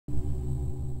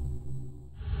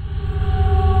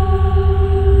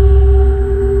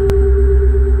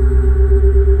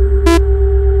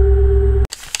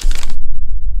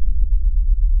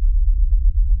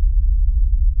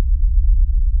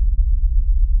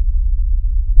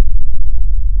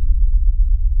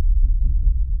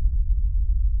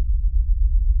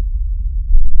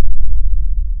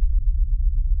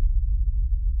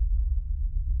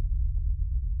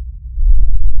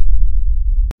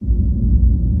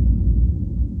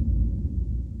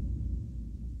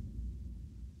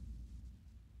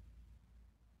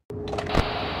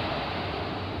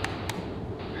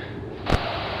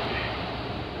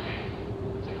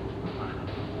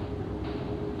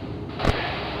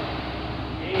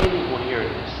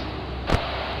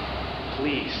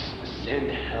Please, send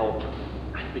help.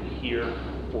 I've been here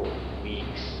for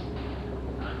weeks.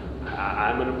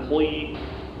 I'm an employee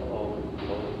of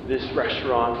this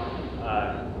restaurant.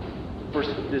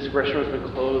 This restaurant's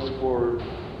been closed for,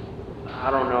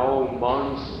 I don't know,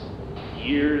 months,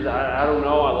 years. I don't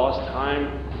know. I lost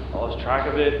time. I lost track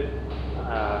of it.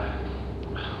 Oh,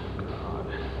 God.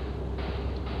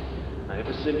 I have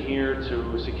been sent here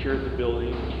to secure the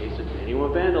building in case if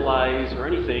anyone vandalizes or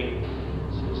anything.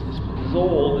 Since this place is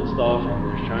old and stuff, and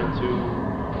they're trying to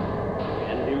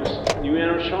add new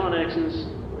animatronics, and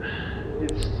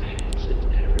it's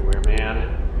everywhere, man.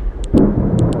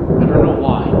 I don't know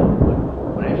why, but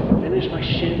when I finish my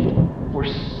shift, for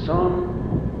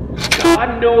some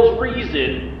God knows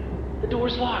reason, the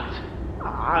door's locked.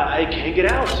 I can't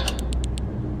get out.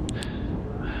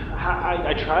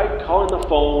 I tried calling the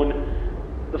phone.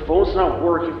 The phone's not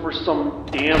working for some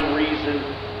damn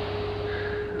reason.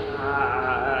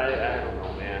 I don't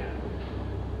know, man.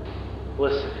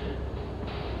 Listen,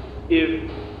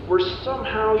 if we're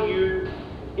somehow you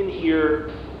in here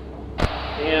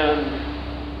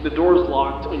and the door's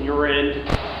locked on your end,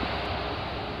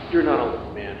 you're not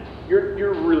alone, man.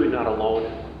 You're really not alone.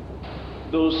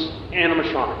 Those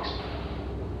animatronics.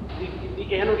 The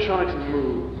animatronics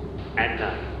move at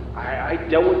night. I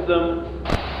dealt with them.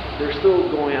 They're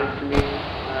still going after me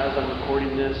as I'm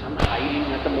recording this. I'm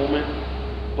hiding at the moment,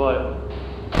 but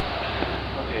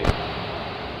okay.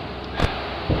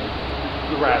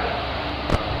 The rabbit.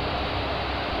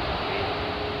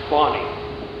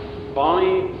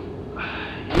 Bonnie,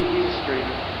 he's a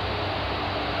stranger.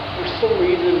 For some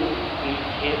reason, he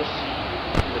can't see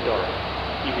in the dark,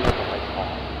 even if the light's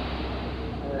off.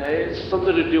 It's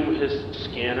something to do with his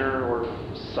scanner or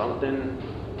something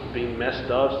being messed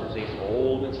up since he's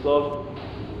old and stuff.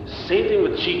 Same thing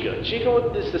with Chica.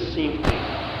 Chica is the same thing.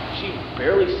 She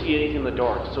barely sees anything in the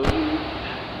dark. So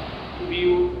if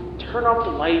you turn off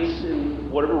the lights in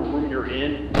whatever room you're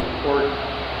in, or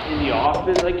in the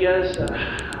office, I guess,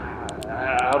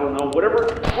 I don't know,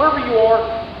 wherever you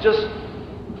are, just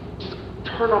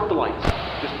turn off the lights.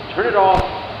 Just turn it off,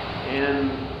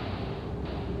 and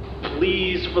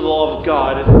please, for the love of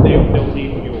God, they'll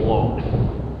leave you alone.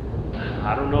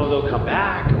 I don't know, they'll come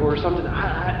back or something.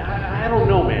 I don't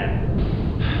know, man.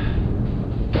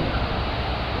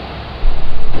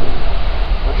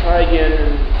 I'll try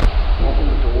again.